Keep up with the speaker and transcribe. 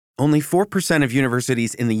Only 4% of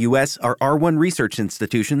universities in the U.S. are R1 research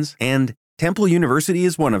institutions, and Temple University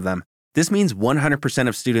is one of them. This means 100%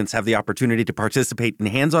 of students have the opportunity to participate in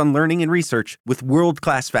hands-on learning and research with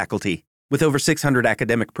world-class faculty. With over 600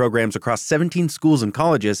 academic programs across 17 schools and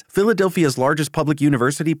colleges, Philadelphia's largest public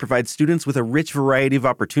university provides students with a rich variety of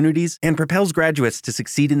opportunities and propels graduates to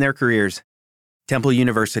succeed in their careers. Temple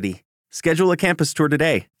University. Schedule a campus tour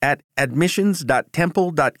today at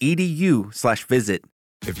admissions.temple.edu/visit.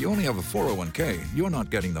 If you only have a 401k, you're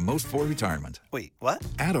not getting the most for retirement. Wait, what?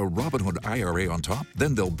 Add a Robinhood IRA on top,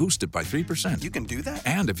 then they'll boost it by 3%. You can do that?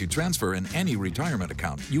 And if you transfer in any retirement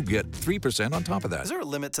account, you get 3% on top of that. Is there a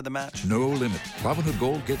limit to the match? No limit. Robinhood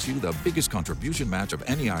Gold gets you the biggest contribution match of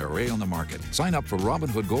any IRA on the market. Sign up for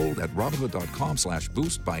Robinhood Gold at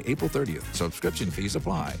Robinhood.com/boost by April 30th. Subscription fees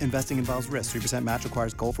apply. Investing involves risk. 3% match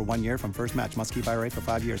requires gold for 1 year from first match. Must keep IRA for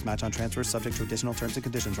 5 years. Match on transfers subject to additional terms and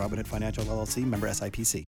conditions. Robinhood Financial LLC, member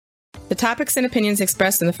SIPC. The topics and opinions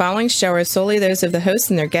expressed in the following show are solely those of the hosts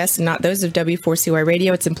and their guests and not those of W4CY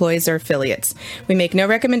Radio, its employees, or affiliates. We make no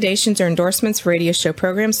recommendations or endorsements for radio show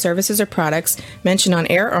programs, services, or products mentioned on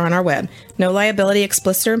air or on our web. No liability,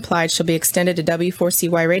 explicit or implied, shall be extended to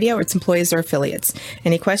W4CY Radio or its employees or affiliates.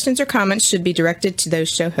 Any questions or comments should be directed to those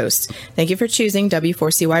show hosts. Thank you for choosing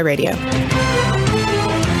W4CY Radio.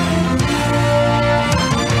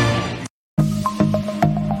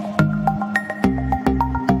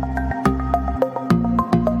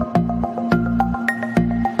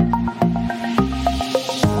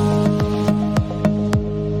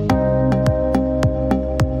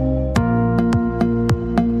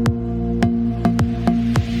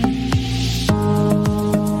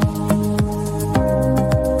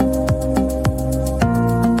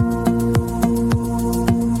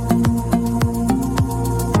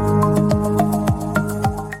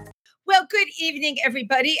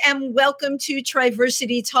 Everybody, and welcome to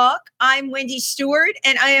Triversity Talk. I'm Wendy Stewart,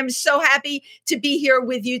 and I am so happy to be here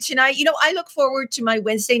with you tonight. You know, I look forward to my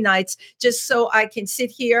Wednesday nights just so I can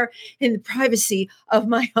sit here in the privacy of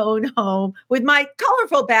my own home with my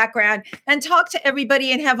colorful background and talk to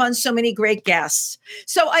everybody and have on so many great guests.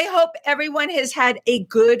 So I hope everyone has had a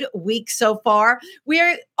good week so far. We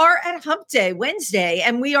are at Hump Day, Wednesday,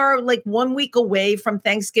 and we are like 1 week away from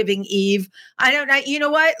Thanksgiving Eve. I don't know. You know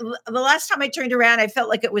what? The last time I turned around, I felt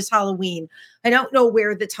like it was Halloween. I don't know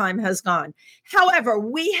where the time has gone. However,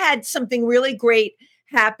 we had something really great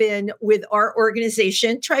happen with our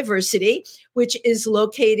organization, Triversity, which is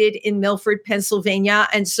located in Milford, Pennsylvania,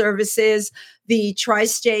 and services the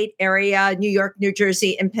tri-state area, New York, New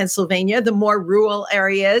Jersey, and Pennsylvania, the more rural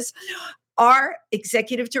areas. Our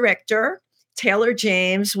executive director, Taylor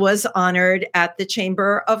James, was honored at the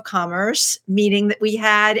Chamber of Commerce meeting that we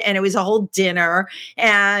had, and it was a whole dinner,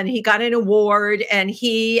 and he got an award, and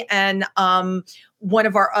he and one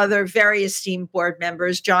of our other very esteemed board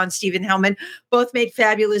members, John Stephen Hellman, both made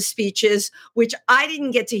fabulous speeches, which I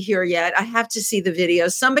didn't get to hear yet. I have to see the video.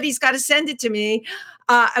 Somebody's got to send it to me.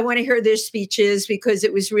 I want to hear their speeches because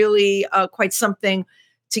it was really quite something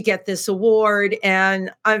to get this award. And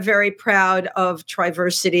I'm very proud of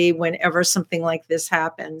Triversity whenever something like this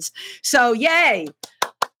happens. So yay,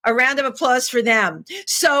 a round of applause for them.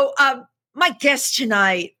 So my guest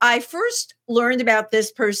tonight, I first learned about this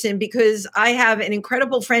person because I have an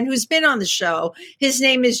incredible friend who's been on the show. His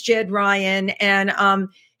name is Jed Ryan, and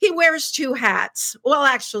he wears 2 hats. Well,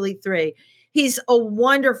 actually 3. He's a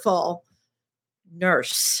wonderful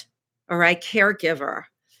nurse, all right, caregiver.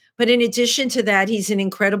 But in addition to that, he's an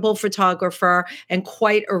incredible photographer and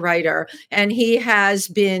quite a writer. And he has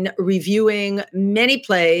been reviewing many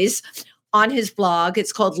plays on his blog.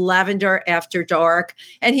 It's called Lavender After Dark.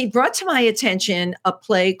 And he brought to my attention a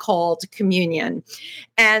play called Communion.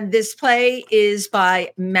 And this play is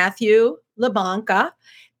by Matthew LaBlanca.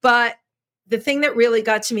 But the thing that really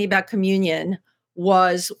got to me about Communion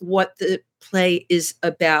was what the play is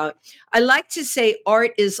about. I like to say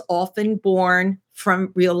art is often born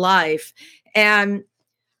from real life. And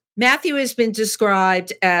Matthew has been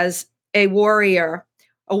described as a warrior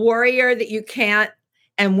that you can't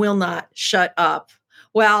and will not shut up.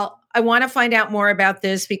 Well, I want to find out more about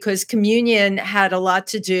this because Communion had a lot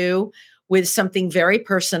to do with something very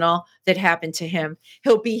personal that happened to him.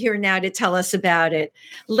 He'll be here now to tell us about it.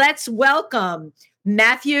 Let's welcome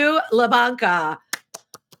Matthew LaBlanca.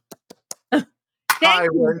 Hi,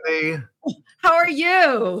 Wendy. How are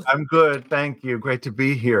you? I'm good. Thank you. Great to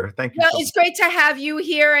be here. Thank you. Well, it's great to have you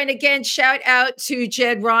here. And again, shout out to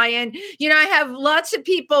Jed Ryan. You know, I have lots of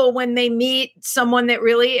people when they meet someone that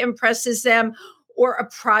really impresses them or a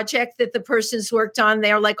project that the person's worked on,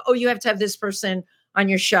 they're like, oh, you have to have this person on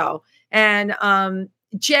your show. And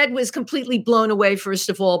Jed was completely blown away, first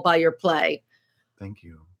of all, by your play. Thank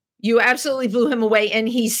you. You absolutely blew him away, and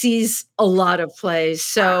he sees a lot of plays.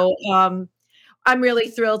 So I'm really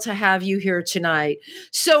thrilled to have you here tonight.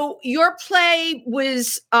 So your play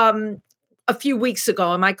was a few weeks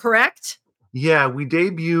ago. Am I correct? Yeah, we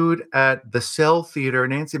debuted at the Cell Theater,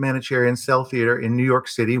 Nancy Manicherian Cell Theater in New York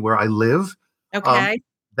City, where I live. Okay.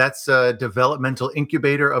 That's a developmental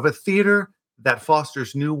incubator of a theater that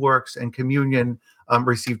fosters new works, and Communion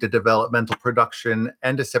received a developmental production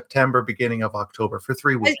end of September, beginning of October for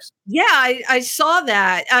 3 weeks. I saw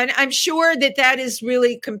that. And I'm sure that is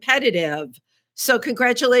really competitive. So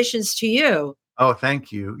congratulations to you. Oh,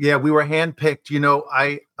 thank you. Yeah, we were handpicked.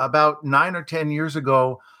 About 9 or 10 years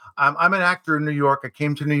ago, I'm an actor in New York. I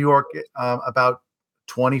came to New York about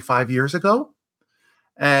 25 years ago.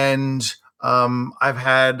 And I've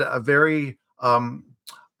had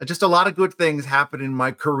just a lot of good things happen in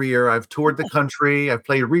my career. I've toured the country. I've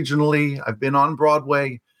played regionally. I've been on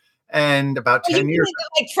Broadway. And about 10 years ago.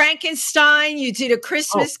 Like Frankenstein, you did A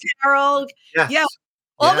Christmas Carol. Yes. Yeah.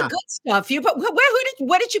 All the good stuff.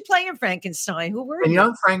 What did you play in Frankenstein? Who were you? In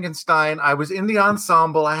Young Frankenstein, I was in the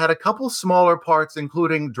ensemble. I had a couple smaller parts,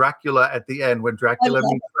 including Dracula at the end, when Dracula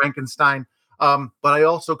meets Frankenstein. But I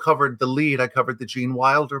also covered the lead. I covered the Gene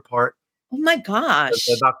Wilder part. Oh my gosh.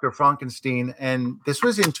 Dr. Frankenstein. And this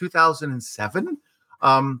was in 2007.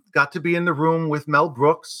 Got to be in the room with Mel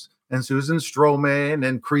Brooks and Susan Stroman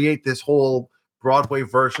and create this whole Broadway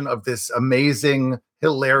version of this amazing,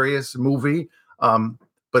 hilarious movie.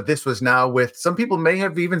 But this was now with, some people may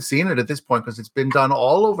have even seen it at this point because it's been done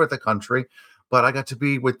all over the country. But I got to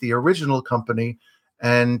be with the original company.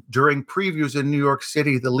 And during previews in New York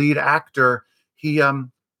City, the lead actor, he had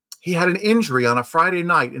an injury on a Friday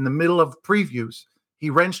night in the middle of previews. He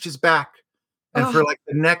wrenched his back. And for like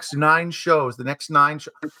the next 9 shows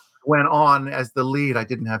went on as the lead. I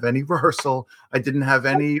didn't have any rehearsal. I didn't have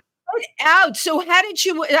any. Out. So how did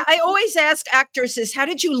you, I always ask actors this, how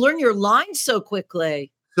did you learn your lines so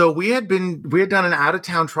quickly? So we had done an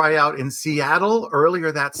out-of-town tryout in Seattle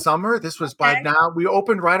earlier that summer. This was by now, we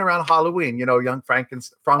opened right around Halloween, Young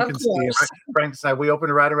Frankenstein, we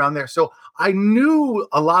opened right around there. So I knew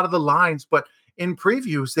a lot of the lines, but in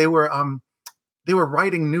previews, they were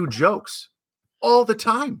writing new jokes all the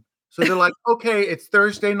time. So they're like, okay, it's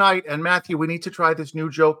Thursday night, and Matthew, we need to try this new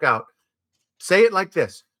joke out. Say it like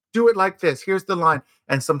this. Do it like this. Here's the line.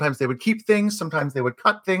 And sometimes they would keep things. Sometimes they would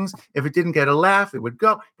cut things. If it didn't get a laugh, it would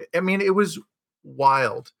go. I mean, it was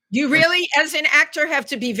wild. You really, as an actor, have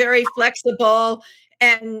to be very flexible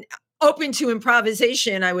and open to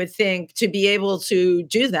improvisation, I would think, to be able to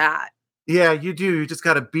do that. Yeah, you do. You just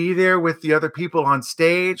got to be there with the other people on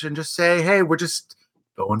stage and just say, hey, we're just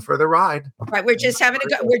going for the ride. Right. We're just having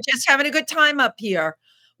a good time up here.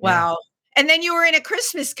 Wow. Yeah. And then you were in A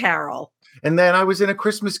Christmas Carol. And then I was in A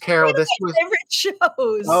Christmas Carol. This was favorite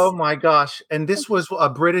shows. Oh my gosh! And this was a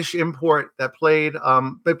British import that played.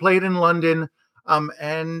 They played in London,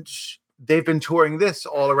 and they've been touring this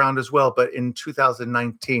all around as well. But in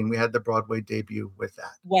 2019, we had the Broadway debut with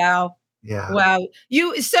that. Wow! Yeah! Wow!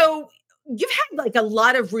 You've had like a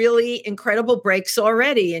lot of really incredible breaks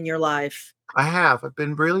already in your life. I have. I've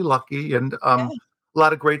been really lucky, and a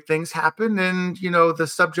lot of great things happen. And the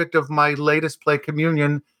subject of my latest play,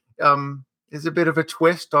 Communion, is a bit of a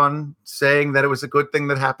twist on saying that it was a good thing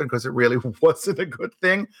that happened, because it really wasn't a good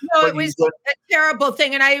thing. No, it was a terrible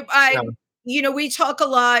thing. And we talk a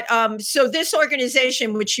lot. So this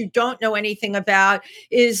organization, which you don't know anything about,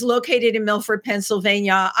 is located in Milford,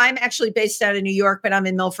 Pennsylvania. I'm actually based out of New York, but I'm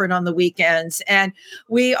in Milford on the weekends. And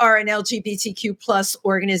we are an LGBTQ plus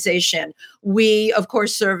organization. We, of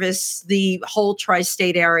course, service the whole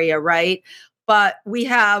tri-state area, right? But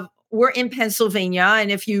we're in Pennsylvania,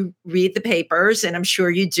 and if you read the papers, and I'm sure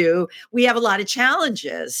you do, we have a lot of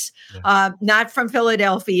challenges, not from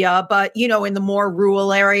Philadelphia, but, in the more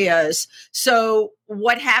rural areas. So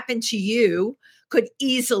what happened to you could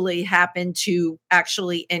easily happen to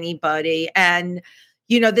actually anybody. And,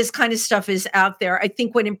 this kind of stuff is out there. I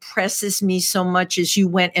think what impresses me so much is you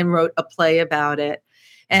went and wrote a play about it.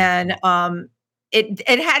 And,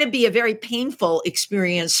 it had to be a very painful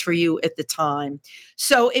experience for you at the time.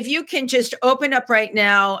 So if you can just open up right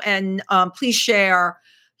now and please share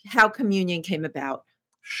how Communion came about.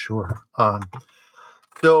 Sure.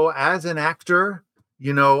 So as an actor,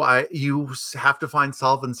 you have to find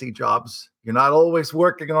solvency jobs. You're not always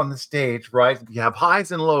working on the stage, right? You have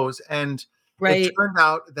highs and lows. And it turned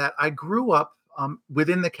out that I grew up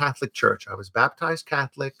within the Catholic Church. I was baptized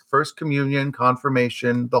Catholic, First Communion,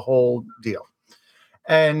 confirmation, the whole deal.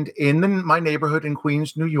 And in my neighborhood in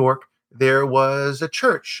Queens, New York, there was a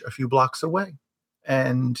church a few blocks away.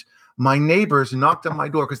 And my neighbors knocked on my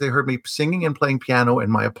door because they heard me singing and playing piano in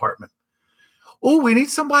my apartment. Oh, we need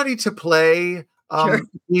somebody to play Sure.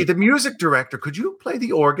 the music director. Could you play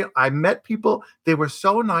the organ? I met people. They were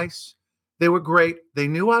so nice. They were great. They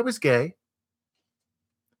knew I was gay.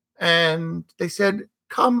 And they said,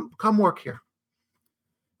 come work here.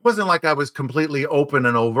 It wasn't like I was completely open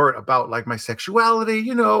and overt about like my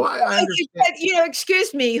sexuality. I understand.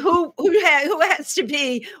 Excuse me, who has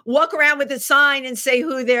to walk around with a sign and say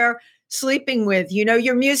who they're sleeping with?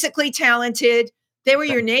 You're musically talented. They were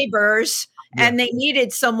your neighbors, and they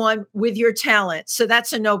needed someone with your talent. So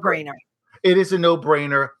that's a no-brainer. It is a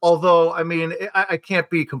no-brainer. Although, I mean, I can't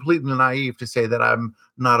be completely naive to say that I'm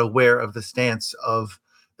not aware of the stance of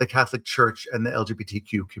the Catholic Church and the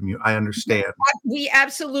LGBTQ community. I understand. We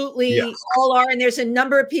absolutely all are. And there's a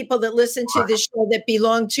number of people that listen to this show that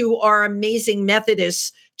belong to our amazing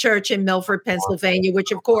Methodist church in Milford, Pennsylvania,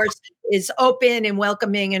 which of course is open and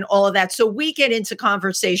welcoming and all of that. So we get into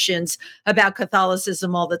conversations about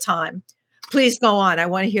Catholicism all the time. Please go on. I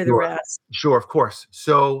want to hear the rest. Sure, of course.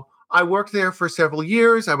 So I worked there for several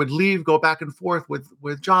years. I would leave, go back and forth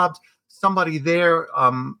with jobs. Somebody there,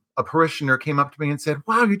 a parishioner came up to me and said,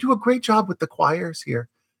 wow, you do a great job with the choirs here.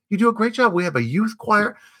 You do a great job. We have a youth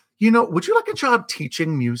choir. Would you like a job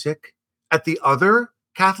teaching music at the other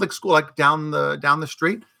Catholic school, like down the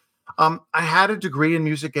street? I had a degree in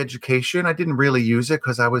music education. I didn't really use it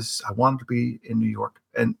because I wanted to be in New York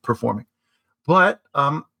and performing. But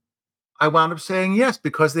I wound up saying yes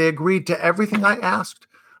because they agreed to everything I asked.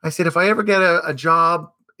 I said, if I ever get a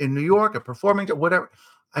job in New York, a performing, whatever,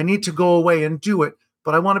 I need to go away and do it.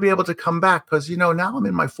 But I want to be able to come back because, now I'm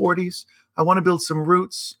in my 40s. I want to build some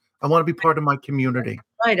roots. I want to be part of my community.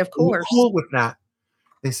 Right, of course. Cool with that.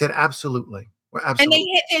 They said, absolutely. We're absolutely.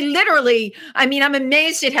 And they literally, I mean, I'm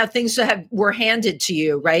amazed at how things were handed to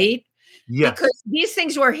you, right? Yes. Because these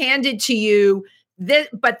things were handed to you,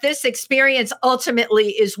 but this experience ultimately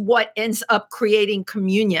is what ends up creating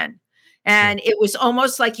communion. And it was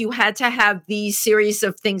almost like you had to have these series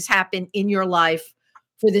of things happen in your life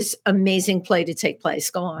for this amazing play to take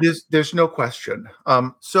place. Go on. There's no question.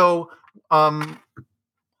 So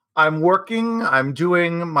I'm working, I'm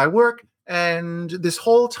doing my work, and this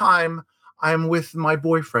whole time I'm with my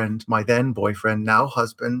boyfriend, my then boyfriend, now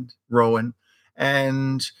husband, Rowan,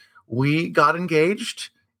 and we got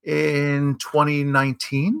engaged in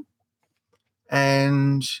 2019,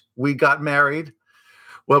 and we got married.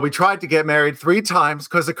 Well, we tried to get married 3 times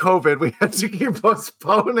because of COVID. We had to keep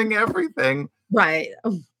postponing everything. Right.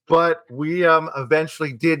 But we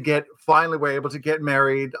eventually finally were able to get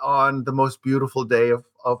married on the most beautiful day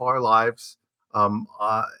of our lives,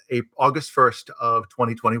 August 1st of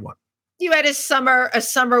 2021. You had a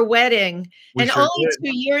summer wedding We and sure only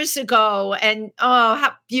did. 2 years ago. And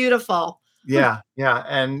how beautiful. Yeah.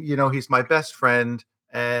 And, he's my best friend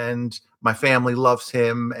and my family loves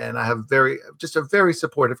him. And I have just a very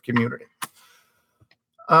supportive community.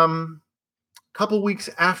 Couple weeks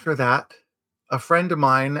after that, a friend of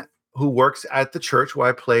mine who works at the church where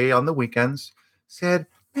I play on the weekends said,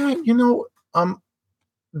 man,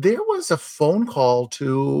 there was a phone call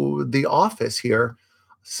to the office here.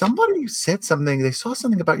 Somebody said something. They saw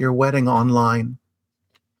something about your wedding online.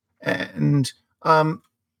 And I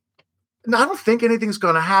don't think anything's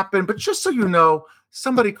going to happen, but just so you know,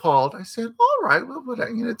 somebody called. I said, all right, well,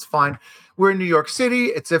 it's fine. We're in New York City.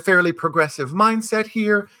 It's a fairly progressive mindset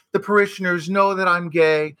here. The parishioners know that I'm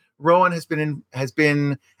gay. Rowan has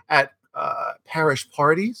been at parish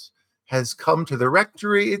parties, has come to the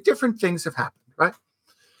rectory. Different things have happened, right?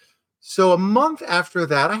 So a month after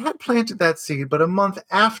that, I had planted that seed, but a month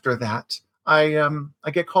after that, I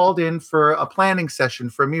get called in for a planning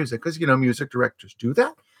session for music because, music directors do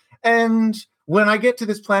that. And when I get to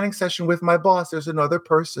this planning session with my boss, there's another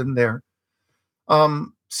person there,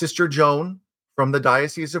 Sister Joan from the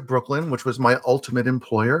Diocese of Brooklyn, which was my ultimate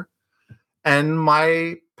employer. And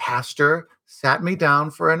my pastor sat me down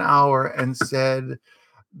for an hour and said,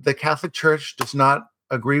 the Catholic Church does not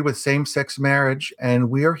agree with same-sex marriage, and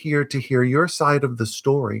we are here to hear your side of the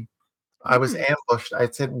story. I was ambushed. I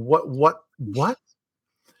said, what?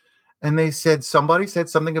 And they said, somebody said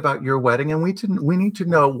something about your wedding, and we need to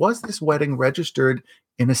know, was this wedding registered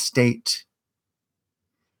in a state?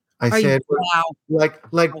 I said, wow.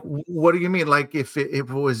 Like, what do you mean? Like if it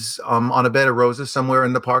was on a bed of roses somewhere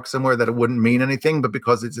in the park somewhere that it wouldn't mean anything, but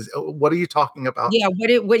because what are you talking about? Yeah.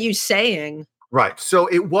 What are you saying? Right. So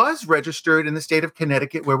it was registered in the state of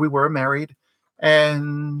Connecticut where we were married.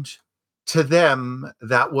 And to them,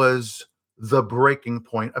 that was the breaking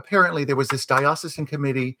point. Apparently there was this diocesan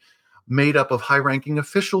committee made up of high-ranking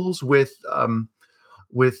officials with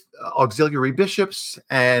with auxiliary bishops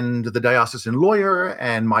and the diocesan lawyer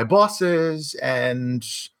and my bosses and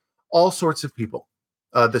all sorts of people.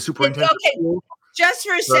 The superintendent. Okay, just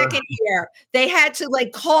for a second here. They had to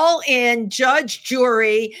like call in judge,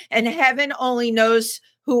 jury, and heaven only knows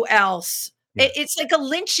who else. Yeah. It's like a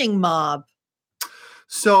lynching mob.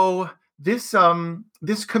 So this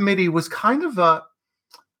committee was kind of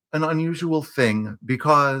an unusual thing,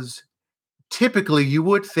 because typically you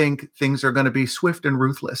would think things are going to be swift and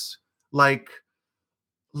ruthless. Like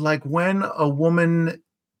when a woman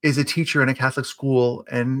is a teacher in a Catholic school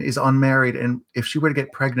and is unmarried, and if she were to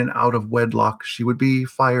get pregnant out of wedlock, she would be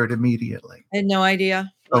fired immediately. I had no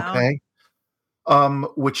idea. Wow. Okay.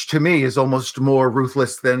 Which to me is almost more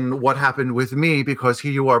ruthless than what happened with me, because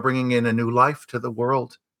here you are bringing in a new life to the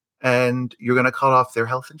world, and you're going to cut off their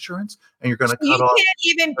health insurance, and you're going to cut off. You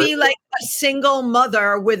can't even be like a single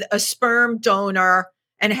mother with a sperm donor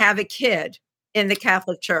and have a kid in the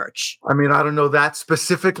Catholic Church. I mean, I don't know that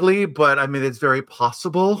specifically, but I mean, it's very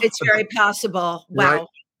possible. It's very possible. Wow. Right?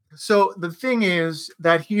 So the thing is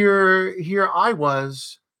that here I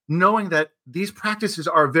was, knowing that these practices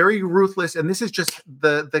are very ruthless, and this is just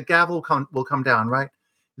the gavel will come down, right?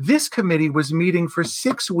 This committee was meeting for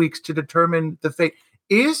 6 weeks to determine the fate.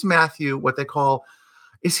 Is Matthew what they call,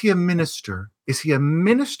 is he a minister? Is he a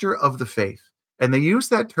minister of the faith? And they use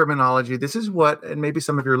that terminology. This is what, and maybe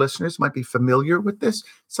some of your listeners might be familiar with this,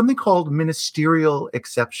 something called ministerial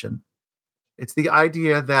exception. It's the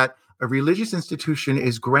idea that a religious institution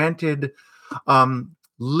is granted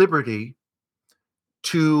liberty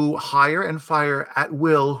to hire and fire at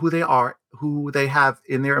will who they have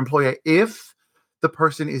in their employ, if the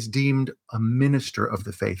person is deemed a minister of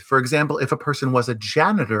the faith. For example, if a person was a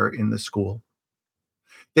janitor in the school,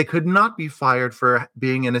 they could not be fired for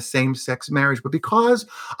being in a same-sex marriage. But because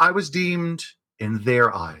I was deemed, in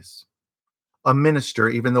their eyes, a minister,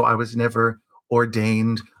 even though I was never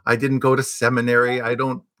ordained, I didn't go to seminary, I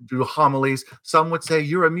don't do homilies. Some would say,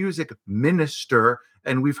 you're a music minister.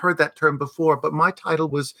 And we've heard that term before, but my title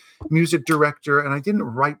was music director, and I didn't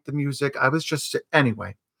write the music. I was just,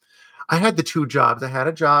 anyway, I had the two jobs. I had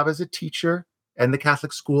a job as a teacher in the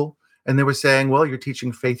Catholic school, and they were saying, well, you're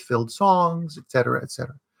teaching faith-filled songs, et cetera, et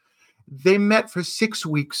cetera. They met for 6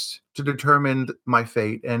 weeks to determine my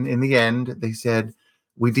fate. And in the end, they said,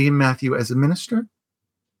 we deem Matthew as a minister.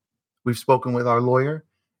 We've spoken with our lawyer,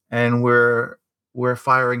 and we're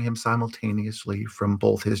firing him simultaneously from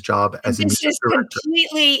both his job as a music director. This is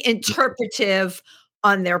completely interpretive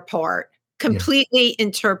on their part. Completely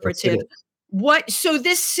interpretive. So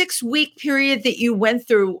this 6-week period that you went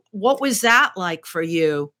through, what was that like for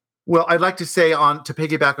you? Well, I'd like to say, to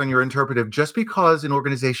piggyback on your interpretive, just because an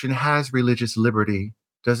organization has religious liberty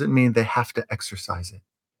doesn't mean they have to exercise it.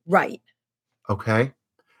 Right. Okay.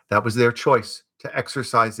 That was their choice to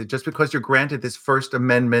exercise it. Just because you're granted this First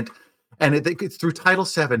Amendment, and it's through Title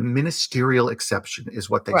VII, ministerial exception is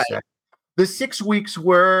what they say. The 6 weeks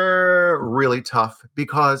were really tough,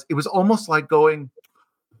 because it was almost like going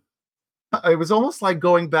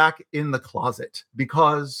back in the closet,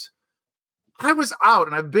 because I was out,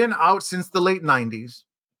 and I've been out since the late 90s.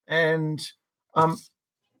 And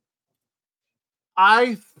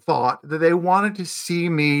I thought that they wanted to see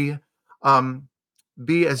me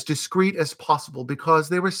be as discreet as possible, because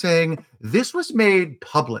they were saying this was made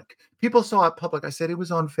public. People saw it public. I said it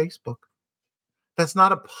was on Facebook. That's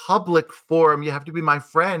not a public forum. You have to be my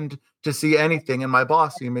friend to see anything. And my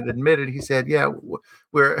boss even admitted, he said, yeah,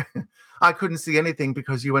 I couldn't see anything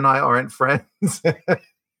because you and I aren't friends. You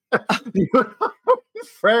and I aren't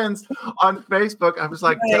friends on Facebook. I was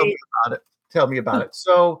like, tell me about it.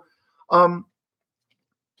 So,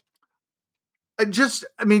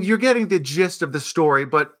 you're getting the gist of the story,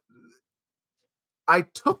 but I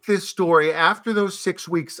took this story after those 6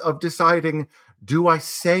 weeks of deciding, do I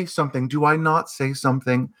say something? Do I not say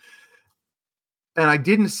something? And I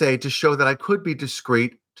didn't say, to show that I could be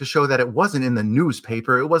discreet, to show that it wasn't in the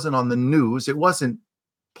newspaper. It wasn't on the news. It wasn't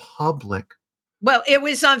public. Well, it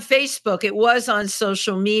was on Facebook. It was on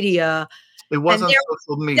social media. It was on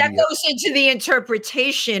social media. That goes into the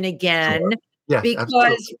interpretation again. Sure. Yes, because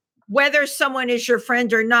absolutely. Whether someone is your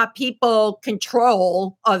friend or not, people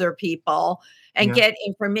control other people and get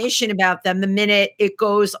information about them the minute it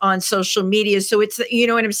goes on social media. So it's, you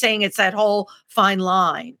know what I'm saying? It's that whole fine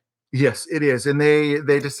line. Yes, it is. And they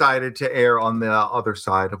decided to err on the other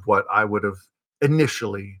side of what I would have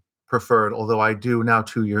initially preferred, although I do now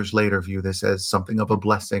 2 years later view this as something of a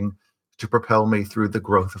blessing to propel me through the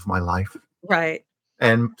growth of my life. Right.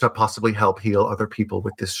 And to possibly help heal other people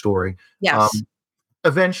with this story. Yes.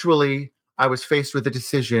 Eventually, I was faced with a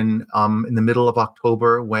decision in the middle of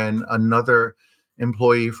October, when another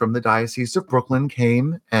employee from the Diocese of Brooklyn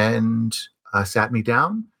came and sat me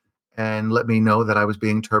down and let me know that I was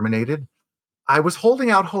being terminated. I was holding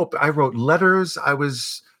out hope. I wrote letters. I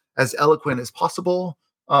was as eloquent as possible.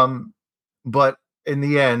 But in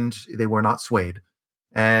the end, they were not swayed.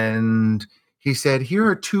 And he said, here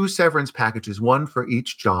are 2 severance packages, one for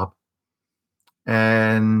each job.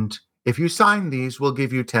 And if you sign these, we'll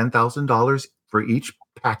give you $10,000 for each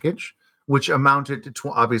package, which amounted to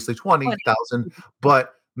obviously 20,000,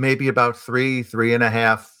 but maybe about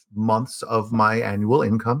 3.5 months of my annual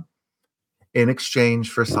income in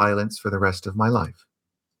exchange for silence for the rest of my life.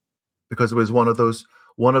 Because it was one of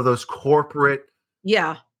those corporate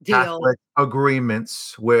deal Catholic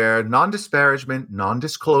agreements where non-disparagement,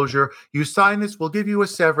 non-disclosure, you sign this, we'll give you a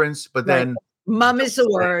severance, but then mum is the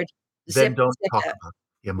word. Then don't talk about it.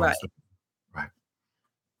 Yeah, mom's the right.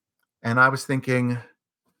 And I was thinking,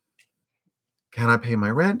 can I pay my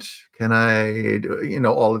rent? Can I do,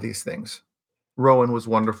 all of these things? Rowan was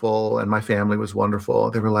wonderful and my family was wonderful.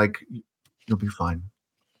 They were like, you'll be fine.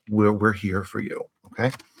 We're here for you.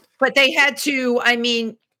 Okay. But they had to,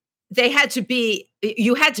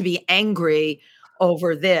 you had to be angry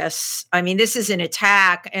over this. I mean, this is an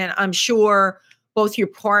attack, and I'm sure both your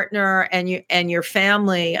partner and your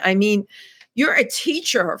family, I mean, you're a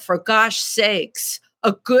teacher, for gosh sakes,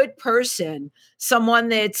 a good person, someone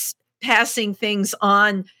that's passing things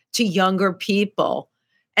on to younger people.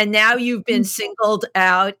 And now you've been singled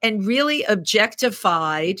out and really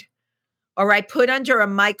objectified. All right, put under a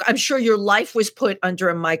mic. I'm sure your life was put under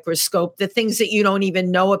a microscope, the things that you don't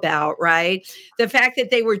even know about, right? The fact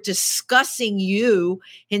that they were discussing you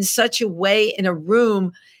in such a way in a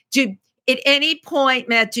room. At any point,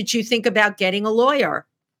 Matt, did you think about getting a lawyer?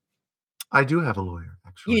 I do have a lawyer,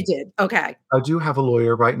 actually. You did? Okay. I do have a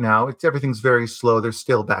lawyer right now. Everything's very slow. There's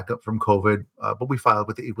still backup from COVID, but we filed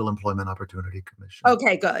with the Equal Employment Opportunity Commission.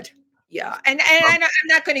 Okay, good. Yeah. And I'm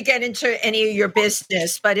not going to get into any of your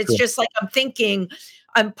business, but it's just like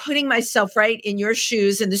I'm putting myself right in your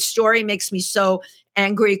shoes. And the story makes me so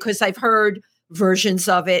angry because I've heard versions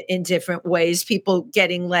of it in different ways, people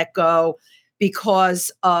getting let go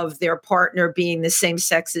because of their partner being the same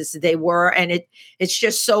sex as they were. And it's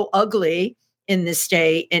just so ugly in this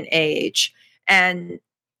day and age, and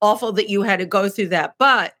awful that you had to go through that.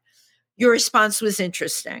 But your response was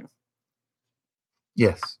interesting.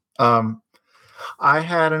 Yes. I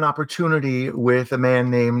had an opportunity with a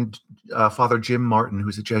man named Father Jim Martin,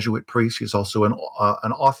 who's a Jesuit priest. He's also an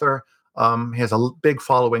author. He has a big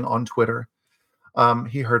following on Twitter.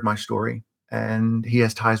 He heard my story, and he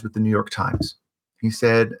has ties with the New York Times. He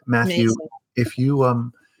said, Matthew, amazing. if you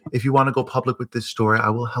want to go public with this story, I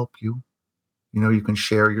will help you. You can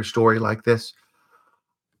share your story like this.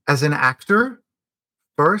 As an actor,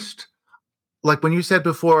 first, like when you said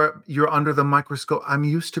before, you're under the microscope. I'm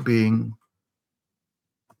used to being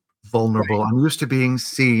vulnerable. Right. I'm used to being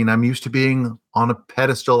seen. I'm used to being on a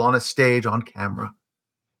pedestal, on a stage, on camera.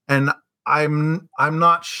 And I'm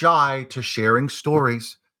not shy to sharing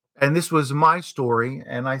stories. And this was my story.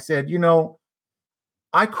 And I said,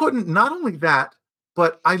 I couldn't, not only that,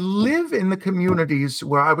 but I live in the communities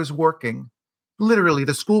where I was working. Literally,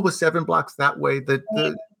 the school was 7 blocks that way.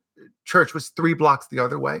 The church was 3 blocks the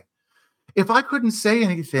other way. If I couldn't say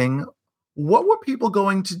anything, what were people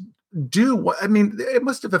going to do? I mean, it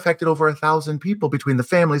must have affected over 1,000 people between the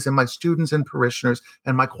families and my students and parishioners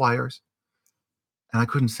and my choirs. And I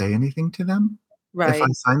couldn't say anything to them if I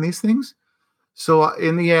signed these things. So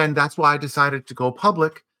in the end, that's why I decided to go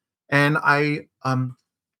public. And I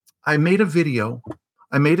made a video.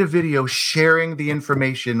 I made a video sharing the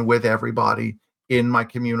information with everybody in my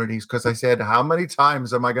communities, because I said, how many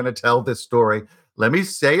times am I going to tell this story? Let me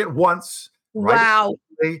say it once. Wow.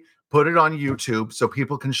 Put it on YouTube so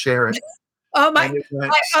people can share it. Oh my!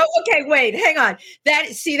 Okay, wait, hang on. That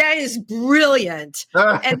is brilliant.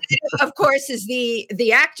 And of course, is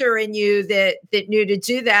the actor in you that knew to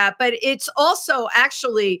do that. But it's also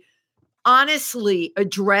actually honestly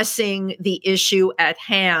addressing the issue at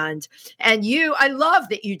hand. And I love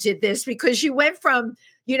that you did this, because you went from,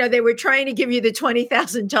 they were trying to give you the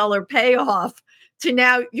 $20,000 payoff to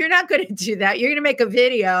now you're not going to do that. You're going to make a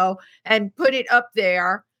video and put it up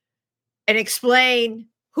there and explain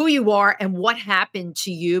who you are and what happened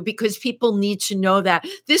to you, because people need to know that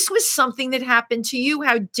this was something that happened to you.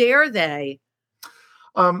 How dare they?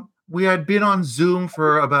 We had been on Zoom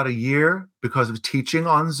for about a year because of teaching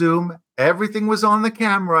on Zoom. Everything was on the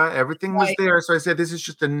camera. Everything was there. So I said, this is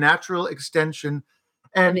just a natural extension.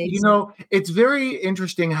 And, it's very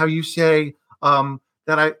interesting how you say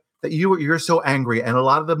that you're so angry. And a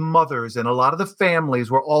lot of the mothers and a lot of the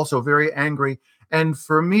families were also very angry. And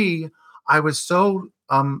for me, I was so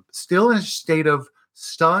still in a state of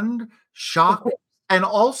stunned, shock, and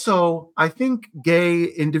also I think gay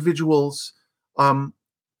individuals,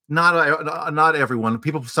 not everyone.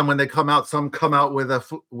 People, some come out with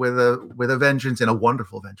a vengeance and a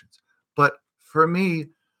wonderful vengeance. But for me,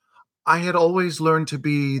 I had always learned to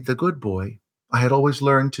be the good boy. I had always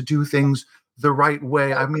learned to do things the right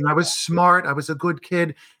way. I mean, I was smart. I was a good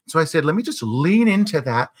kid. So I said, let me just lean into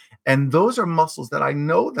that. And those are muscles that I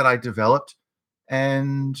know that I developed.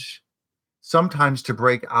 And sometimes to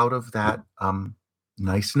break out of that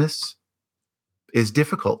niceness is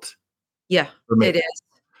difficult. Yeah, for me. it is.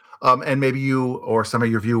 And maybe you or some of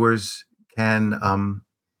your viewers can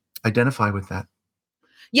identify with that.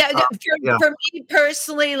 Yeah, for me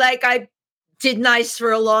personally, like I did nice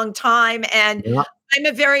for a long time, and I'm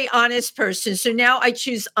a very honest person. So now I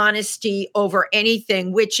choose honesty over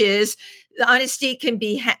anything, which is the honesty can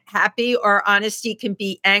be happy or honesty can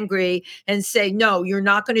be angry and say, no, you're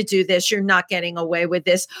not going to do this. You're not getting away with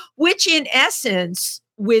this, which in essence,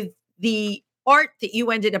 with the art that you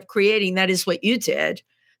ended up creating, that is what you did.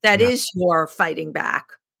 That is your fighting back.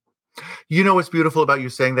 You know what's beautiful about you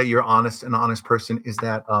saying that you're an honest person is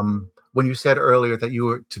that when you said earlier that you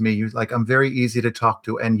were, to me, you like, I'm very easy to talk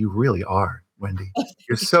to, and you really are, Wendy.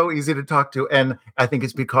 You're so easy to talk to, and I think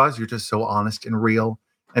it's because you're just so honest and real,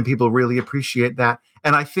 and people really appreciate that.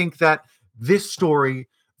 And I think that this story,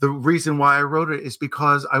 the reason why I wrote it is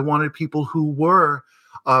because I wanted people who were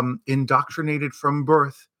indoctrinated from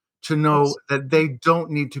birth to know that they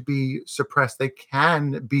don't need to be suppressed. They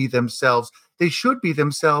can be themselves. They should be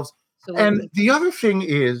themselves. Absolutely. And the other thing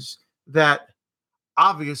is that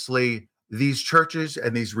obviously these churches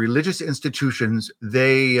and these religious institutions,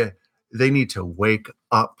 they need to wake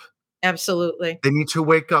up. Absolutely. They need to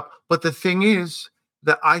wake up. But the thing is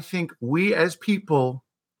that I think we as people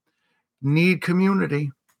need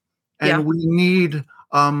community, and we need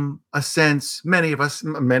a sense. Many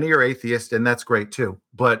are atheists, and that's great too.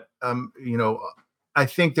 But I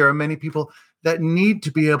think there are many people that need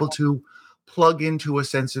to be able to plug into a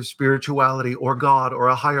sense of spirituality or God or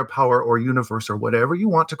a higher power or universe or whatever you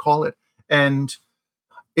want to call it. And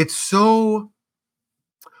it's so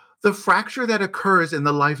the fracture that occurs in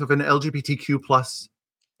the life of an LGBTQ plus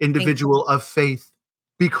individual of faith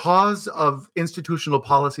because of institutional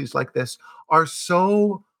policies like this are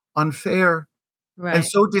so unfair and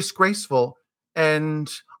so disgraceful.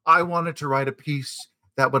 And I wanted to write a piece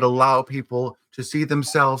that would allow people to see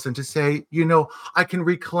themselves and to say, I can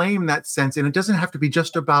reclaim that sense. And it doesn't have to be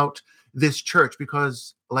just about this church,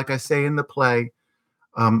 because like I say in the play,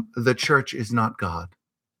 the church is not God.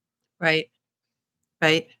 Right.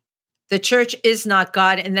 The church is not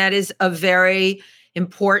God. And that is a very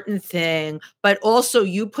important thing, but also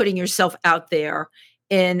you putting yourself out there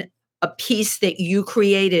in a piece that you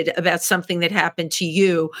created about something that happened to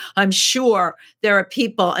you. I'm sure there are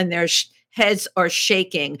people and their heads are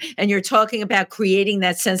shaking, and you're talking about creating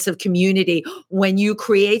that sense of community. When you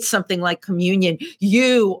create something like communion,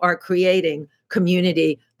 you are creating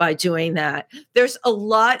community by doing that. There's a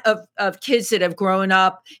lot of kids that have grown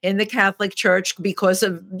up in the Catholic Church because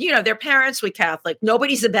of, their parents were Catholic.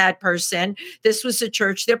 Nobody's a bad person. This was the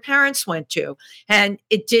church their parents went to, and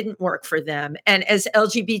it didn't work for them. And as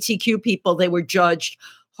LGBTQ people, they were judged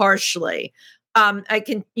harshly.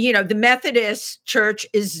 The Methodist Church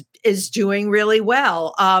is doing really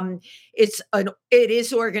well. It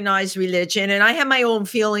is organized religion, and I have my own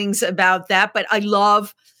feelings about that, but I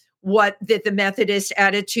love that the Methodist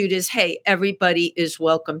attitude is, hey, everybody is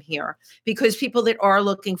welcome here, because people that are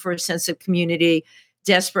looking for a sense of community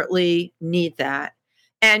desperately need that.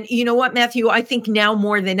 And you know what, Matthew, I think now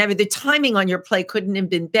more than ever, the timing on your play couldn't have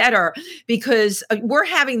been better, because we're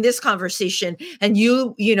having this conversation and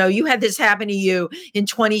you had this happen to you in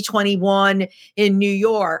 2021 in New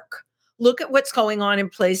York. Look at what's going on in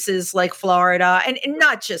places like Florida and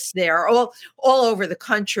not just there, all over the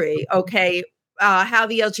country. Okay. How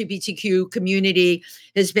the LGBTQ community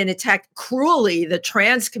has been attacked cruelly, the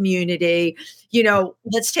trans community,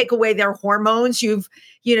 let's take away their hormones. You've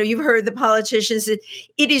heard the politicians. It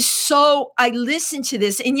is so, I listen to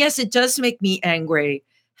this, and yes, it does make me angry.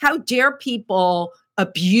 How dare people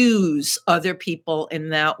abuse other people in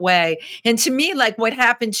that way? And to me, like what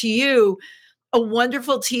happened to you, a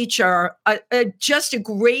wonderful teacher, just a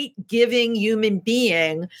great giving human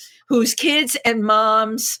being whose kids and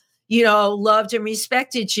moms loved and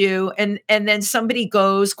respected you. And then somebody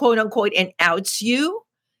goes, quote unquote, and outs you.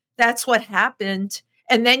 That's what happened.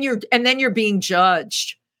 And then you're being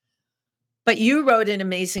judged. But you wrote an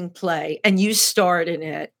amazing play and you starred in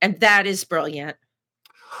it. And that is brilliant.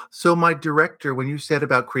 So my director, when you said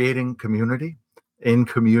about creating community, in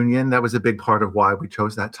communion. That was a big part of why we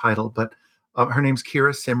chose that title. But her name's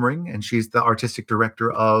Kira Simmering, and she's the artistic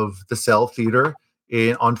director of the Cell Theater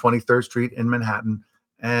on 23rd Street in Manhattan.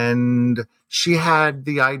 And she had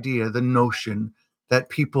the idea, the notion that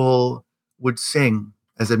people would sing.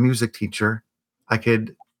 As a music teacher, I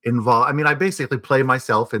could involve, I basically play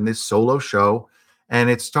myself in this solo show,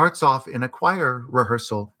 and it starts off in a choir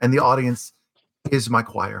rehearsal, and the audience is my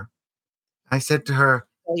choir. I said to her,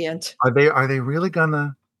 brilliant. Are they really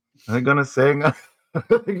gonna sing? Are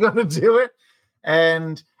they gonna do it?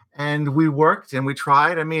 And we worked and we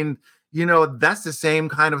tried. That's the same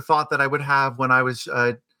kind of thought that I would have when I was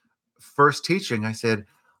first teaching. I said,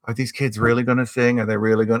 are these kids really gonna sing? Are they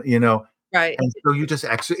really gonna, Right. And so you just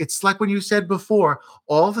it's like when you said before,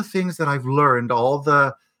 all the things that I've learned, all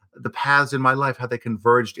the paths in my life, how they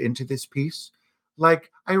converged into this piece. Like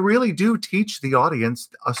I really do teach the audience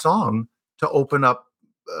a song to open up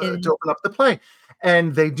the play,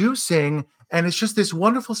 and they do sing, and it's just this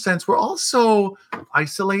wonderful sense. We're all so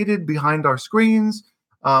isolated behind our screens,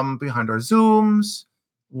 behind our Zooms,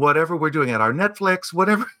 whatever we're doing at our Netflix,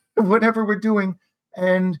 whatever we're doing,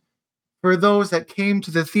 and for those that came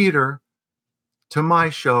to the theater, to my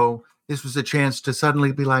show, this was a chance to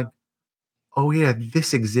suddenly be like, oh yeah,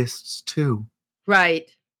 this exists too.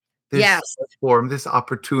 Right. This yes. Form, this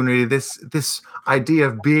opportunity, this idea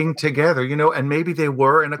of being together, and maybe they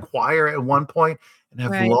were in a choir at one point and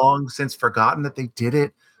have long since forgotten that they did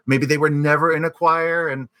it. Maybe they were never in a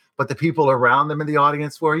choir, but the people around them in the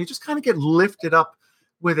audience were. You just kind of get lifted up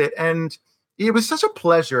with it. And it was such a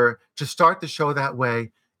pleasure to start the show that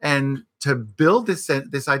way. And to build this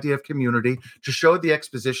idea of community, to show the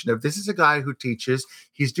exposition of this is a guy who teaches.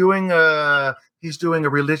 He's doing a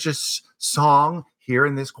religious song here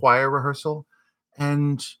in this choir rehearsal,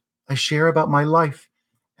 and I share about my life,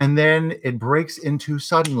 and then it breaks into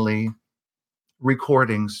suddenly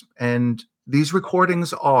recordings, and these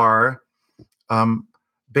recordings are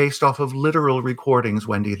based off of literal recordings,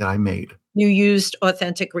 Wendy, that I made. You used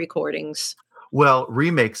authentic recordings. Well,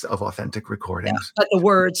 remakes of authentic recordings. Yeah, but the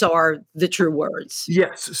words are the true words.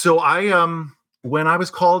 Yes. So when I was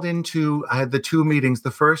called into, I had the two meetings.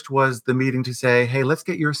 The first was the meeting to say, hey, let's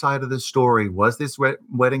get your side of the story. Was this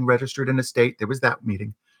wedding registered in a state? There was that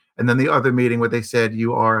meeting. And then the other meeting where they said,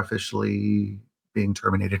 you are officially being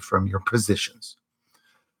terminated from your positions.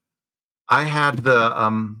 I had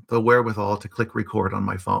the wherewithal to click record on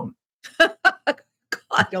my phone.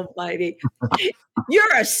 God almighty.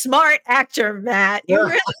 You're a smart actor, Matt.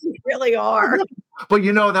 You really are. But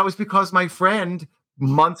that was because my friend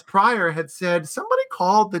months prior had said, somebody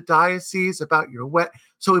called the diocese about your wedding.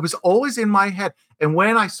 So it was always in my head. And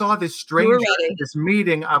when I saw this stranger at this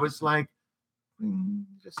meeting, I was like,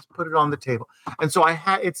 just put it on the table. And so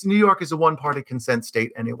New York is a one-party consent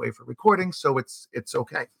state anyway for recording. So it's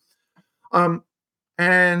okay.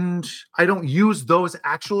 And I don't use those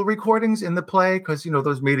actual recordings in the play because,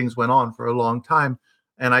 those meetings went on for a long time.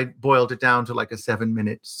 And I boiled it down to like a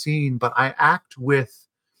 7-minute scene. But I act with,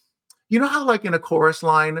 how like in a chorus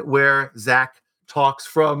line where Zach talks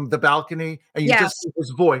from the balcony and you just hear his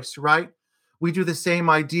voice, right? We do the same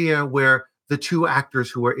idea where the two actors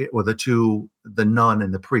who were, or the nun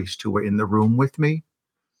and the priest who were in the room with me,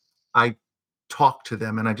 I talk to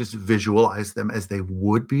them and I just visualize them as they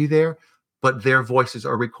would be there. But their voices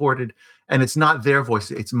are recorded, and it's not their voice,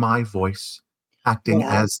 it's my voice acting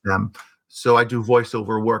as them. So I do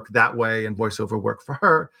voiceover work that way and voiceover work for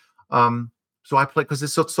her. So I play, because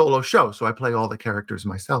it's a solo show, so I play all the characters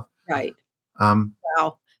myself. Right.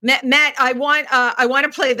 Wow. Matt, I want to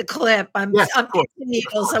play the clip. I'm the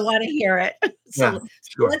needles. I want to hear it. So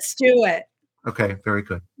let's do it. Okay, very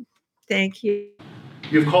good. Thank you.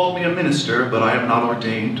 You've called me a minister, but I am not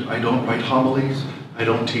ordained. I don't write homilies. I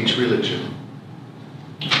don't teach religion.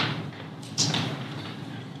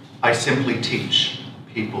 I simply teach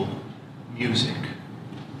people music.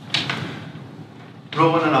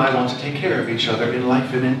 Rowan and I want to take care of each other in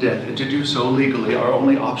life and in death, and to do so legally, our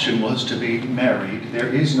only option was to be married. There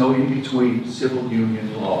is no in-between civil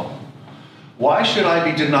union law. Why should I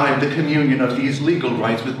be denied the communion of these legal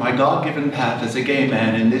rights with my God-given path as a gay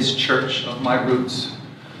man in this church of my roots?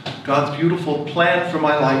 God's beautiful plan for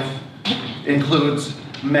my life includes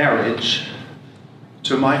marriage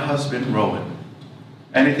to my husband, Rowan.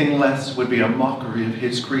 Anything less would be a mockery of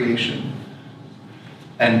his creation.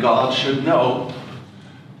 And God should know,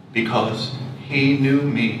 because he knew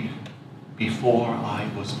me before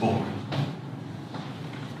I was born.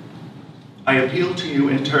 I appeal to you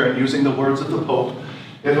in turn, using the words of the Pope.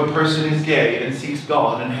 If a person is gay and seeks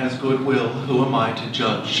God and has goodwill, who am I to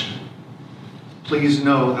judge? Please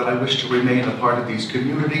know that I wish to remain a part of these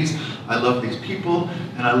communities. I love these people,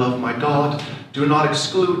 and I love my God. Do not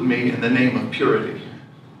exclude me in the name of purity.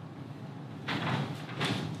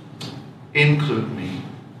 Include me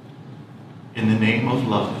in the name of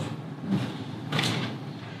love.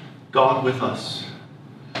 God with us.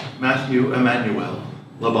 Matthew Emmanuel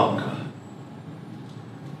LaBlanca.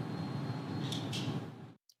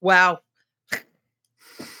 Wow.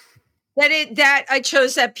 That I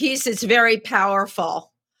chose that piece. It's very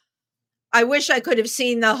powerful. I wish I could have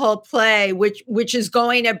seen the whole play, which is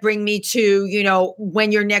going to bring me to,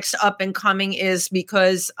 when your next up and coming is,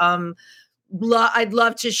 because I'd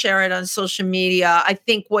love to share it on social media. I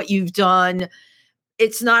think what you've done,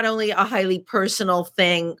 it's not only a highly personal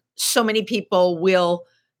thing. So many people will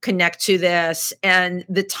connect to this, and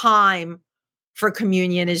the time for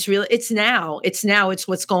communion is really, it's now. It's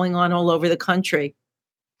what's going on all over the country.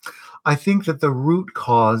 I think that the root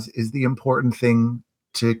cause is the important thing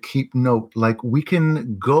to keep note. Like, we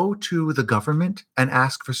can go to the government and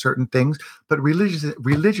ask for certain things, but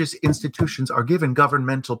religious institutions are given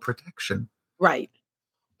governmental protection. Right.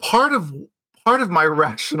 Part of my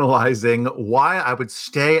rationalizing why I would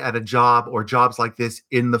stay at a job or jobs like this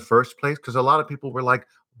in the first place, because a lot of people were like,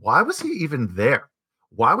 why was he even there?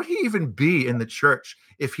 Why would he even be in the church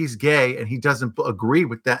if he's gay and he doesn't agree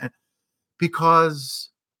with that? Because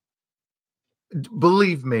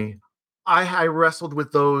believe me, I wrestled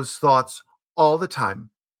with those thoughts all the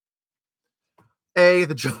time.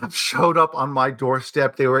 The job showed up on my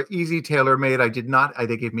doorstep. They were easy, tailor-made.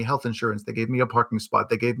 They gave me health insurance. They gave me a parking spot.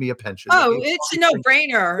 They gave me a pension. Oh, it's a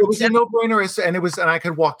no-brainer. It was a no-brainer, and I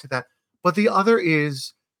could walk to that. But the other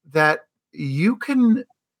is that you can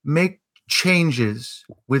make changes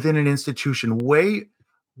within an institution way,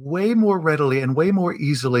 way more readily and way more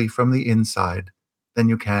easily from the inside than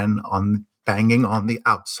you can on banging on the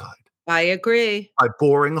outside. I agree. By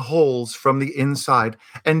boring holes from the inside.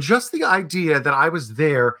 And just the idea that I was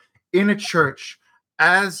there in a church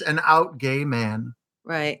as an out gay man,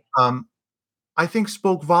 right? I think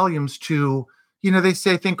spoke volumes to, they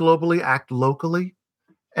say think globally, act locally.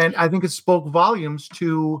 And I think it spoke volumes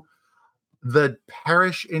to the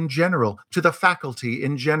parish in general, to the faculty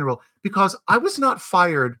in general, because I was not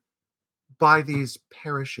fired by these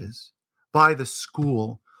parishes, by the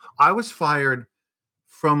school. I was fired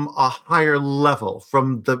from a higher level,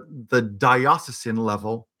 from the diocesan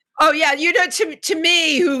level. Oh yeah, to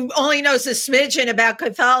me, who only knows a smidgen about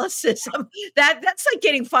Catholicism, that's like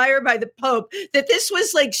getting fired by the Pope. That this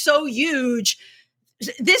was like so huge.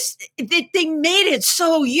 They made it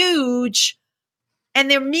so huge,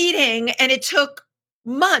 and they're meeting, and it took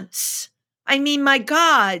months. I mean, my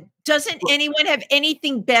God, doesn't anyone have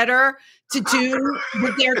anything better to do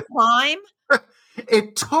with their time?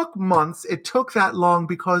 It took months. It took that long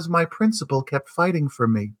because my principal kept fighting for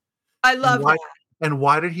me. I love that. And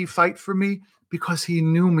why did he fight for me? Because he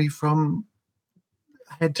knew me from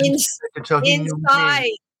head to toe. He knew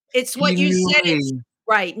me. It's what you said. It's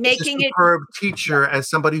right. Making it a superb teacher, as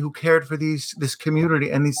somebody who cared for this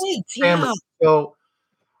community and these families. Yeah. So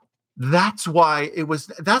that's why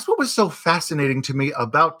that's what was so fascinating to me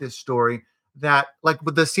about this story. That, like,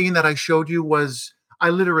 with the scene that I showed you, was I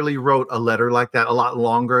literally wrote a letter like that, a lot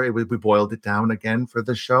longer. We boiled it down again for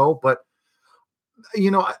the show. But,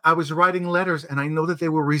 I was writing letters, and I know that they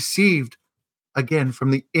were received, again, from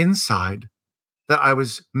the inside, that I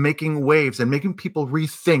was making waves and making people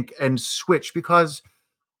rethink and switch, because,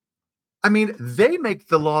 they make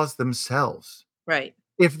the laws themselves. Right.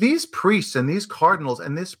 If these priests and these cardinals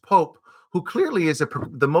and this Pope, who clearly is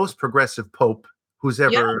the most progressive Pope who's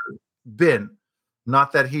ever been,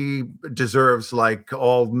 not that he deserves like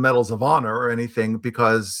all medals of honor or anything,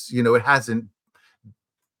 because, it hasn't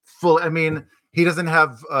full. He doesn't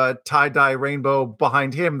have a tie-dye rainbow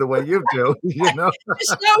behind him the way you do,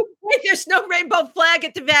 There's no rainbow flag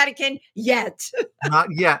at the Vatican yet. Not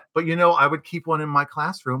yet. But, I would keep one in my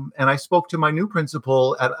classroom. And I spoke to my new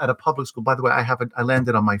principal at a public school. By the way, I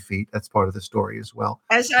landed on my feet. That's part of the story as well.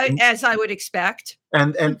 As I would expect.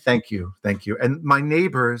 And thank you. And my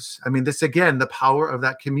neighbors, this again, the power of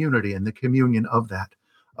that community and the communion of that.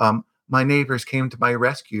 My neighbors came to my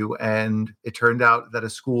rescue, and it turned out that a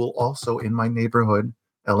school also in my neighborhood,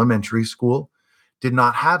 elementary school, did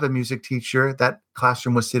not have a music teacher. That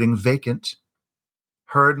classroom was sitting vacant.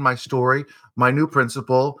 Heard my story. My new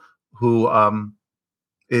principal, who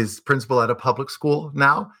is principal at a public school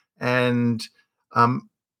now, and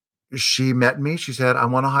she met me. She said, "I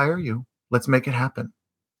want to hire you. Let's make it happen."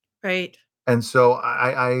 Right. And so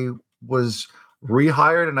I was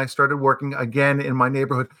rehired, and I started working again in my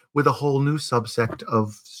neighborhood with a whole new subsect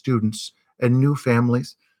of students and new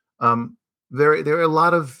families. There are a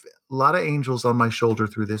lot of lot of angels on my shoulder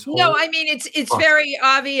through this whole. No, I mean, it's process. very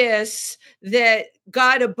obvious that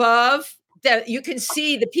God above, that you can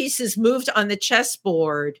see the pieces moved on the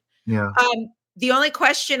chessboard. Yeah. The only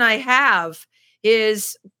question I have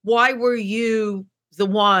is, why were you the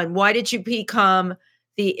one? Why did you become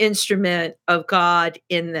the instrument of God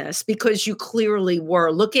in this? Because you clearly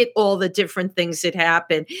were. Look at all the different things that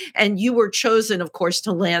happened. And you were chosen, of course,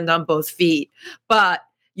 to land on both feet, but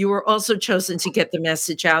you were also chosen to get the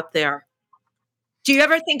message out there. Do you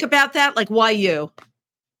ever think about that? Like, why you?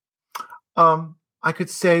 I could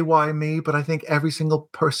say why me, but I think every single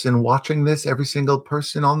person watching this, every single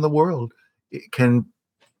person on the world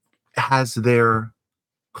has their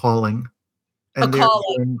calling, A and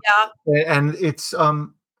calling. Yeah. and it's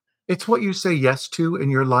what you say yes to in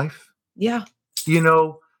your life. Yeah.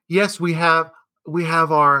 Yes, we have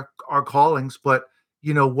our callings, but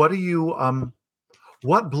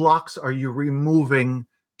what blocks are you removing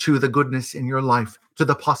to the goodness in your life, to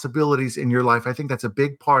the possibilities in your life? I think that's a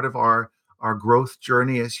big part of our growth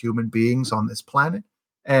journey as human beings on this planet.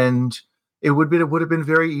 And it would have been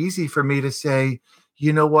very easy for me to say,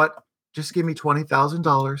 you know what, just give me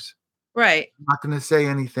 $20,000. Right. I'm not going to say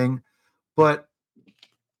anything, but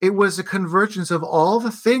it was a convergence of all the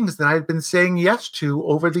things that I'd been saying yes to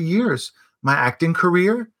over the years. My acting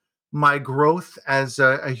career, my growth as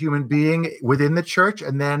a human being within the church,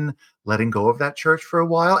 and then letting go of that church for a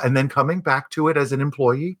while, and then coming back to it as an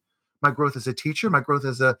employee. My growth as a teacher, my growth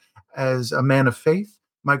as a man of faith,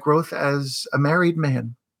 my growth as a married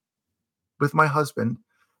man with my husband.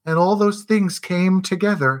 And all those things came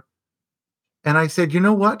together. And I said, you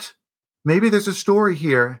know what? Maybe there's a story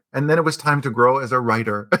here. And then it was time to grow as a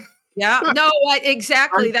writer. Yeah. No,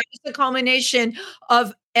 exactly. That was the culmination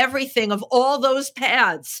of everything, of all those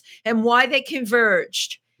paths and why they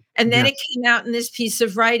converged. And then Yes. it came out in this piece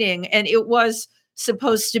of writing, and it was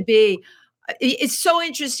supposed to be. It's so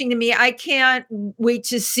interesting to me. I can't wait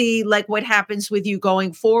to see like what happens with you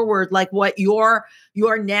going forward, like what your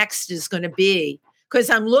next is going to be. Because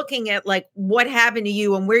I'm looking at like what happened to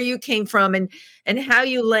you and where you came from, and how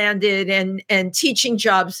you landed, and teaching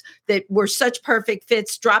jobs that were such perfect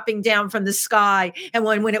fits dropping down from the sky. And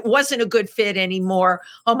when it wasn't a good fit anymore,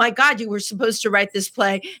 oh my God, you were supposed to write this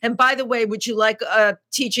play. And by the way, would you like a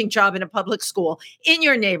teaching job in a public school in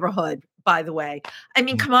your neighborhood? By the way, I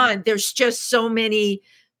mean, come on, there's just so many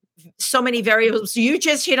variables. You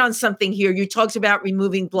just hit on something here. You talked about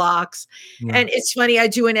removing blocks. Yeah. And it's funny, I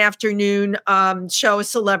do an afternoon show, a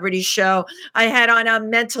celebrity show. I had on a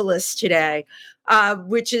mentalist today,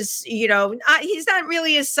 which is, he's not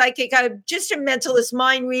really a psychic, just a mentalist,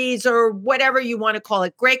 mind reads or whatever you want to call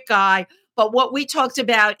it. Great guy. But what we talked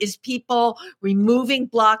about is people removing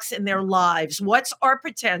blocks in their lives. What's our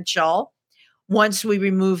potential once we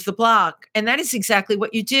remove the block? And that is exactly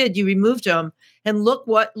what you did. You removed them, and look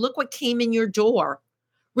what came in your door.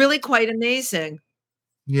 Really quite amazing.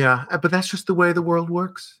 Yeah, but that's just the way the world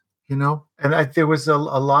works, And there was a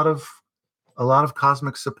lot of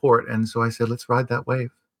cosmic support, and so I said, let's ride that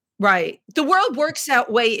wave. Right. The world works that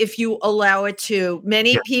way if you allow it to.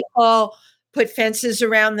 Many Yeah. people put fences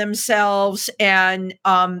around themselves and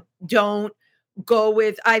don't go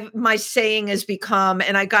with. My saying has become,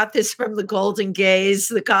 and I got this from the Golden Gaze,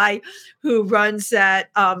 the guy who runs that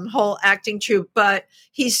whole acting troupe, but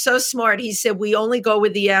he's so smart. He said, we only go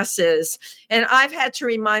with the yeses. And I've had to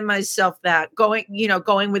remind myself that going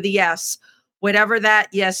with the yes, whatever that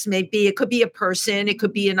yes may be. It could be a person, it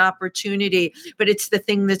could be an opportunity, but it's the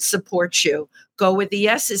thing that supports you. Go with the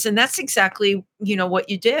yeses. And that's exactly, what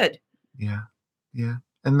you did. Yeah. Yeah.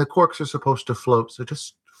 And the corks are supposed to float. So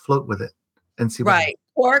just float with it and see. Right.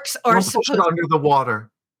 Corks are Don't push it under the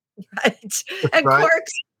water. Right. And right?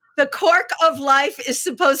 corks, the cork of life is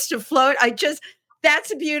supposed to float.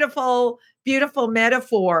 That's a beautiful, beautiful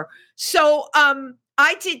metaphor. So,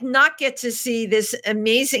 I did not get to see this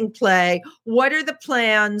amazing play. What are the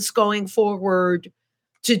plans going forward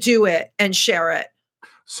to do it and share it?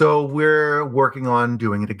 So we're working on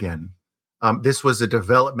doing it again. This was a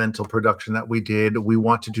developmental production that we did. We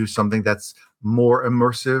want to do something that's more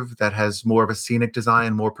immersive, that has more of a scenic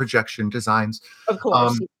design, more projection designs. Of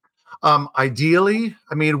course. Ideally,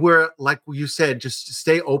 I mean, we're, like you said, just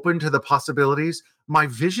stay open to the possibilities. My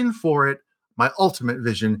vision for it, my ultimate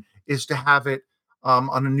vision, is to have it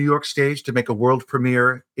on a New York stage, to make a world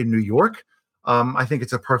premiere in New York. I think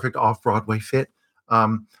it's a perfect off-Broadway fit.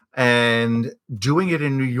 And doing it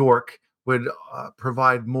in New York would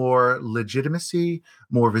provide more legitimacy,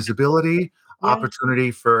 more visibility,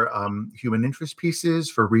 opportunity for human interest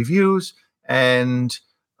pieces, for reviews, and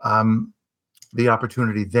the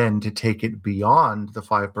opportunity then to take it beyond the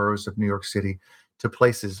 5 boroughs of New York City, to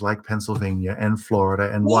places like Pennsylvania and Florida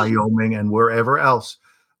and Wyoming and wherever else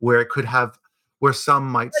where it could have, where some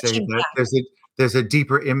might say that there's a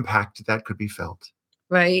deeper impact that could be felt.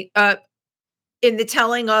 Right. In the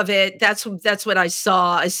telling of it, that's what I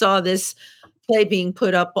saw. I saw this play being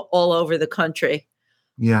put up all over the country.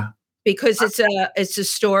 Yeah. Because it's a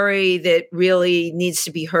story that really needs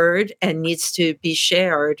to be heard and needs to be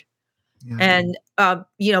shared. Yeah. And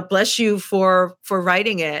bless you for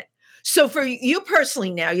writing it. So for you personally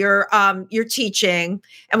now, you're teaching,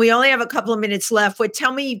 and we only have a couple of minutes left. But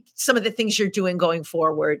tell me some of the things you're doing going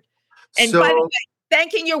forward. And by the way,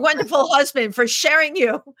 thanking your wonderful husband for sharing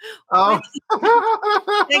you. Thank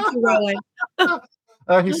you, Rowan.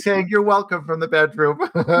 He's saying you're welcome from the bedroom. You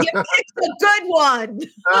picked a good one.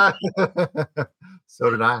 So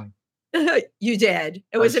did I. You did.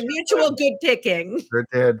 It was a mutual good picking. Sure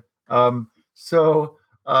did.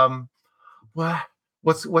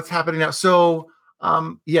 What's happening now? So,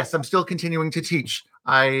 yes, I'm still continuing to teach.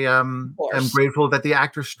 I am grateful that the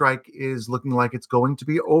actor strike is looking like it's going to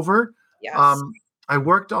be over. Yes. I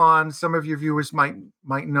worked on, some of your viewers might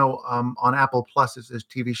know, on Apple Plus, is this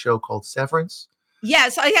TV show called Severance.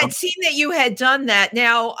 Yes, I had seen that you had done that.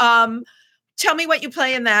 Now, tell me what you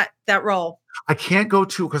play in that role. I can't go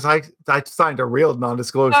to, because I signed a real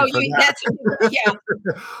non-disclosure for that. Yeah.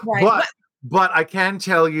 Right. But I can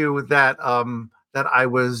tell you that that I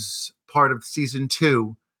was part of season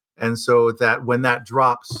 2, and so that when that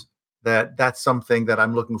drops, that's something that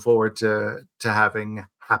I'm looking forward to having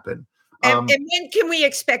happen. And when can we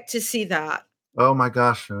expect to see that? Oh my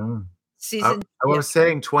gosh. Season. I was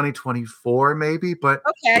saying 2024 maybe, but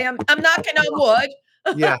okay, I'm knocking on wood.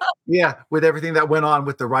 yeah. With everything that went on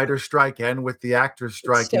with the writer's strike and with the actor's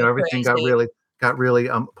strike, so everything crazy. got really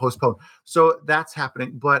postponed. So that's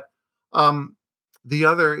happening. But the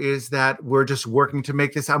other is that we're just working to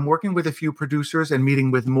make this. I'm working with a few producers and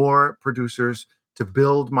meeting with more producers to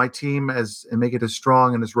build my team and make it as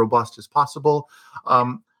strong and as robust as possible.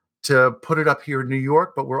 To put it up here in New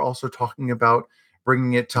York, but we're also talking about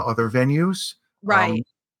bringing it to other venues, right,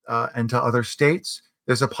 and to other states.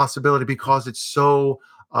 There's a possibility, because it's so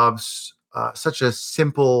such a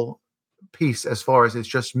simple piece as far as it's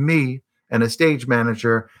just me and a stage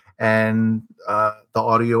manager and the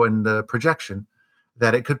audio and the projection,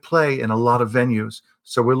 that it could play in a lot of venues.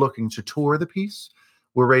 So we're looking to tour the piece.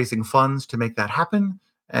 We're raising funds to make that happen,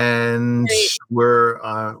 and we're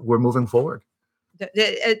moving forward.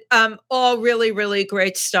 All really, really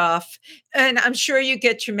great stuff. And I'm sure you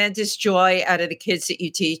get tremendous joy out of the kids that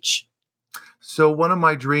you teach. So one of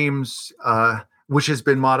my dreams, which has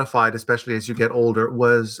been modified, especially as you get older,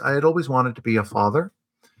 was I had always wanted to be a father.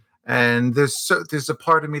 And there's a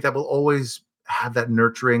part of me that will always have that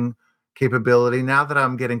nurturing capability. Now that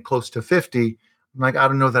I'm getting close to 50, I'm like, I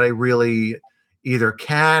don't know that I really either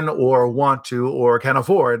can or want to or can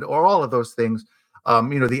afford or all of those things.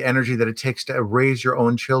 The energy that it takes to raise your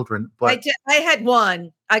own children. But I had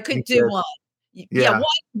one. I could do one. Yeah. One,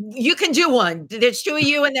 you can do one. There's 2 of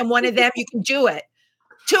you, and then one of them, you can do it.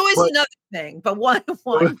 2 is another thing, but one.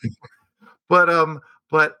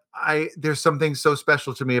 But there's something so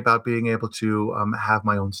special to me about being able to have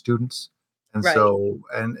my own students, and so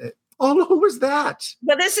who was that?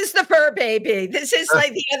 Well, this is the fur baby. This is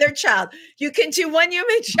like the other child. You can do one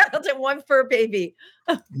human child and one fur baby.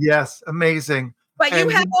 Yes, amazing. But you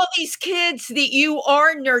have all these kids that you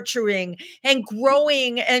are nurturing and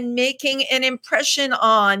growing and making an impression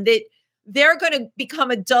on, that they're going to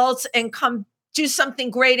become adults and come do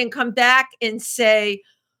something great and come back and say,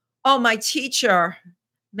 oh, my teacher,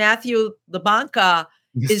 Matthew LaBlanca,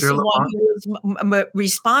 is the one who is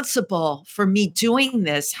responsible for me doing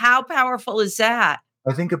this. How powerful is that?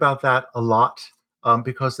 I think about that a lot,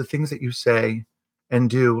 because the things that you say and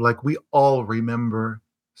do, like, we all remember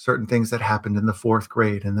certain things that happened in the 4th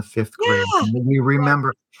grade and the 5th grade. And we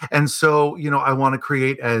remember. And so, I want to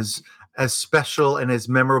create as special and as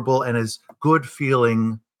memorable and as good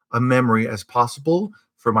feeling a memory as possible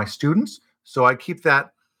for my students. So I keep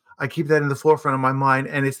that in the forefront of my mind.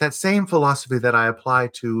 And it's that same philosophy that I apply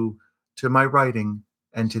to my writing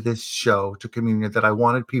and to this show, to Communion, that I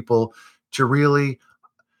wanted people to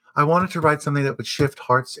I wanted to write something that would shift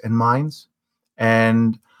hearts and minds.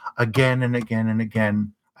 And again and again and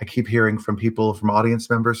again, I keep hearing from people, from audience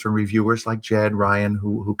members, from reviewers like Jed, Ryan,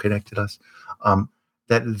 who connected us,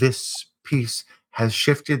 that this piece has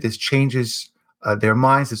shifted. This changes their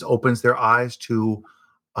minds. This opens their eyes to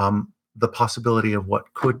the possibility of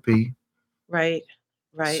what could be. Right.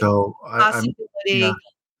 So possibility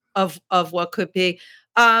of what could be.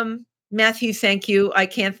 Matthew, thank you. I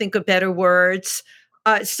can't think of better words.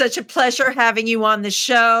 It's such a pleasure having you on the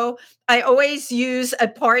show. I always use a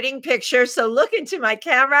parting picture, so look into my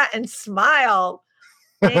camera and smile.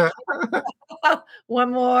 Thank you.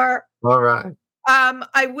 One more. All right.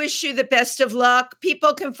 I wish you the best of luck.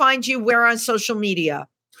 People can find you where on social media?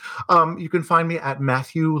 You can find me at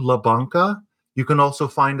Matthew LaBlanca. You can also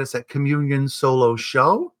find us at Communion Solo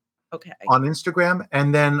Show on Instagram.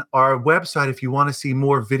 And then our website, if you want to see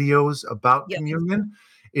more videos about communion,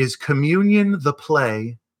 is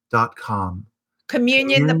communiontheplay.com.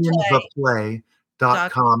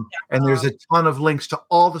 Communiontheplay.com. And there's a ton of links to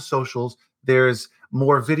all the socials. There's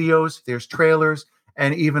more videos, there's trailers,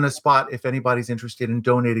 and even a spot if anybody's interested in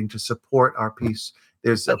donating to support our piece.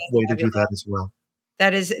 There's a way to do that as well.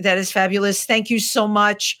 That is fabulous. Thank you so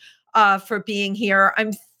much for being here.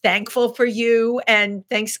 I'm thankful for you, and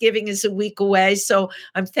Thanksgiving is a week away, so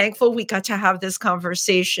I'm thankful we got to have this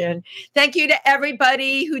conversation. Thank you to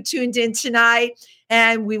everybody who tuned in tonight,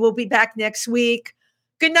 and we will be back next week.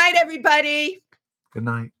 Good night, everybody. Good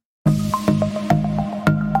night.